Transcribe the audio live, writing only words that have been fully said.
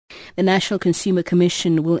the National Consumer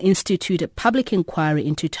Commission will institute a public inquiry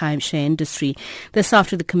into timeshare industry. This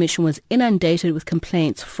after the Commission was inundated with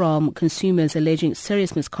complaints from consumers alleging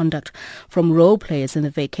serious misconduct from role players in the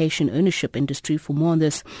vacation ownership industry. For more on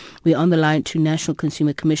this, we're on the line to National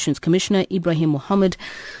Consumer Commission's Commissioner Ibrahim Mohammed.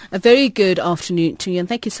 A very good afternoon to you, and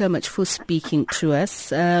thank you so much for speaking to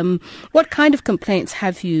us. What kind of complaints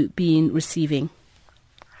have you been receiving?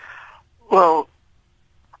 Well,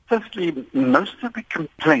 firstly, most of the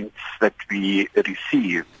complaints that we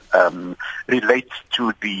receive relates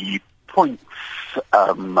to the points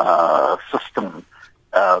system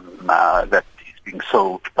that is being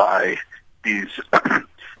sold by these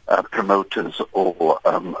promoters or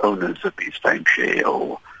owners of these timeshare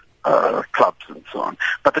or clubs and so on.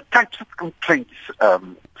 But the types of complaints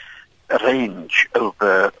range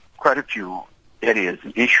over quite a few areas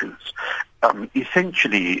and issues.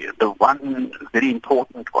 Essentially, the one very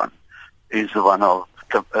important one is the one of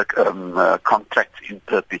contracts in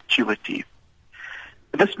perpetuity.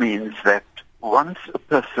 This means that once a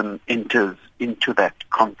person enters into that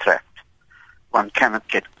contract, one cannot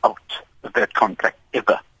get out of that contract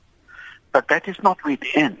ever. But that is not where it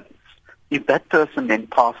ends. If that person then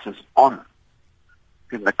passes on,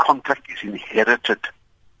 then the contract is inherited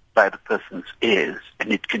by the person's heirs,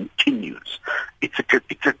 and it continues. It's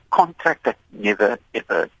a contract that never,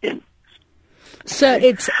 ever ends. So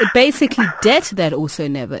it's basically debt that also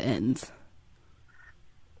never ends.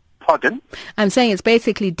 Pardon? I'm saying it's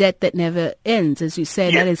basically debt that never ends, as you say,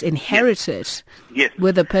 yes. That is inherited, yes.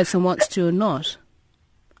 Whether the person wants to or not.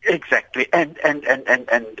 Exactly, and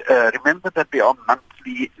remember that there are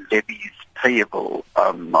monthly levies payable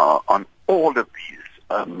on all of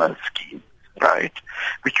these schemes. Right,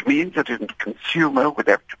 which means that the consumer would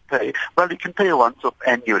have to pay. Well, he can pay a once-off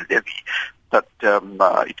annual levy, but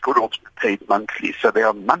it could also be paid monthly. So there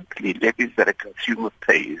are monthly levies that a consumer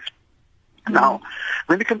pays. Mm-hmm. Now,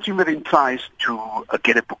 when the consumer then tries to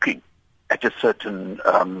get a booking at a certain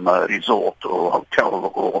resort or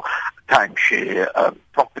hotel or timeshare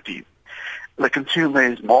property, the consumer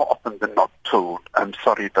is more often than not told, "I'm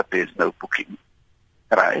sorry, but there's no booking."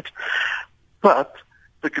 Right, but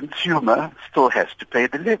the consumer still has to pay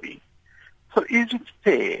the levy. So is it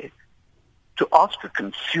fair to ask a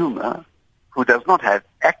consumer who does not have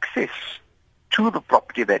access to the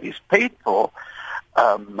property that is paid for,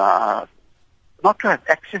 not to have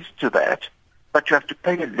access to that, but to have to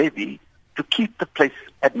pay a levy to keep the place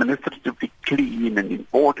administratively clean and in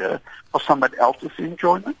order for someone else's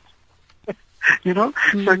enjoyment? You know?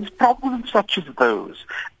 Mm-hmm. So it's problems such as those.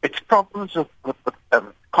 It's problems of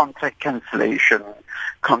contract cancellation,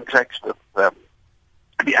 contracts with the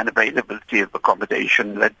unavailability of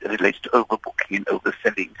accommodation that relates to overbooking and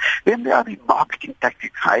overselling. Then there are the marketing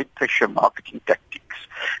tactics, high-pressure marketing tactics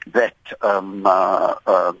that some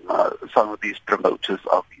of these promoters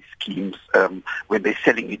of these schemes, when they're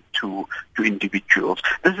selling it to individuals.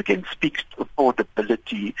 This again speaks to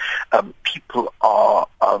affordability. People are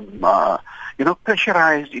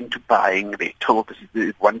pressurized into buying. They're told this is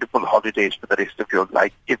the wonderful holidays for the rest of your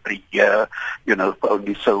life every year, for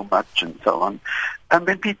only so much and so on. And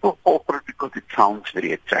then people fall for it because it sounds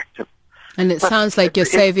very attractive. And it sounds like you're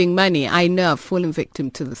saving money. I know I've fallen victim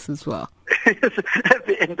to this as well. At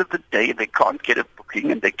the end of the day, they can't get a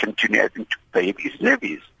booking and they continue having to pay these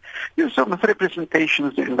levies. So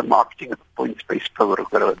misrepresentations in the marketing of the points-based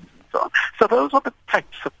programs and so on. So those are the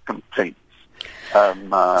types of complaints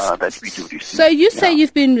that we do receive. So you say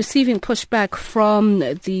you've been receiving pushback from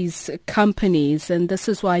these companies, and this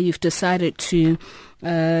is why you've decided to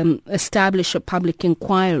establish a public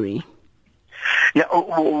inquiry. Yeah,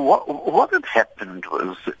 what had happened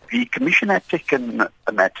was the Commission had taken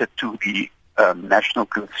a matter to the National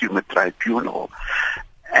Consumer Tribunal,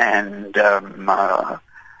 and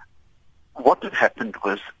what had happened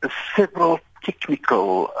was several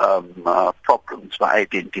technical problems were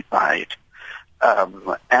identified.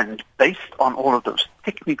 And based on all of those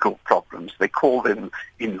technical problems, they call them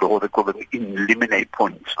in law, they call them in limine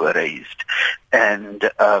points were raised. And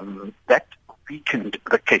that weakened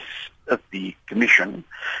the case of the Commission,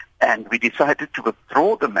 and we decided to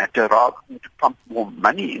withdraw the matter rather than to pump more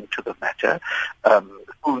money into the matter,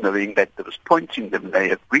 knowing that there was points in them. They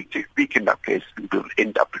had weakened our case and will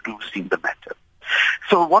end up losing the matter.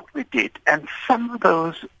 So what we did, and some of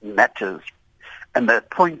those matters and the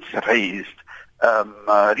points raised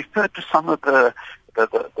referred to some of the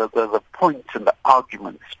points and the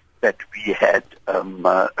arguments that we had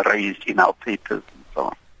raised in our papers and so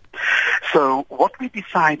on. So what we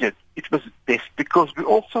decided, it was best, because we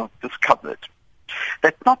also discovered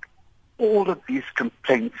that not all of these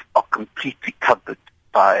complaints are completely covered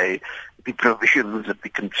by the provisions of the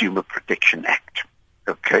Consumer Protection Act.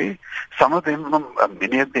 Okay, some of them,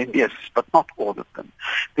 many of them, yes, but not all of them.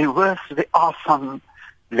 There are some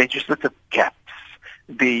legislative gaps.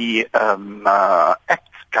 The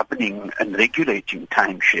acts governing and regulating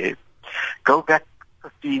timeshare go back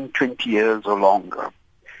 15, 20 years or longer,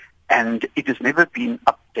 and it has never been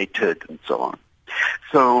updated and so on.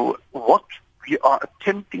 So what we are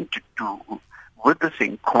attempting to do with this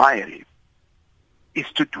inquiry is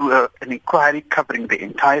to do an inquiry covering the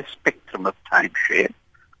entire spectrum of timeshare,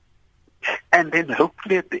 and then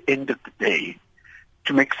hopefully at the end of the day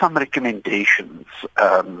to make some recommendations,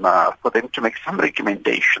 for them to make some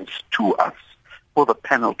recommendations to us, for the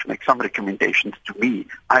panel to make some recommendations to me.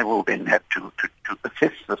 I will then have to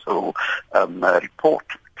assess this whole report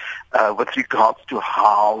with regards to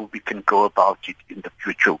how we can go about it in the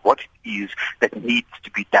future, what it is that needs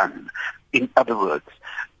to be done. In other words,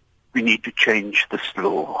 we need to change this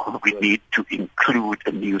law. We need to include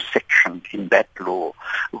a new section in that law.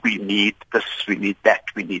 We need this, we need that,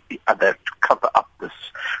 we need the other to cover up this,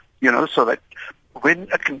 so that when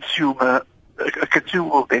a consumer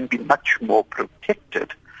will then be much more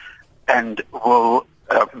protected and will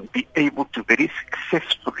be able to very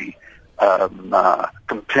successfully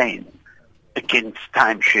complain against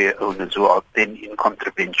timeshare owners who are then in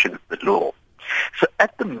contravention of the law. So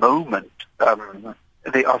at the moment,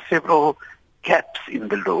 there are several gaps in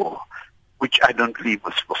the law, which I don't believe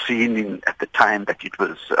was foreseen at the time that it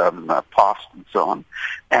was passed and so on,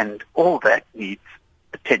 and all that needs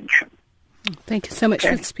attention. Thank you so much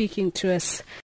for speaking to us.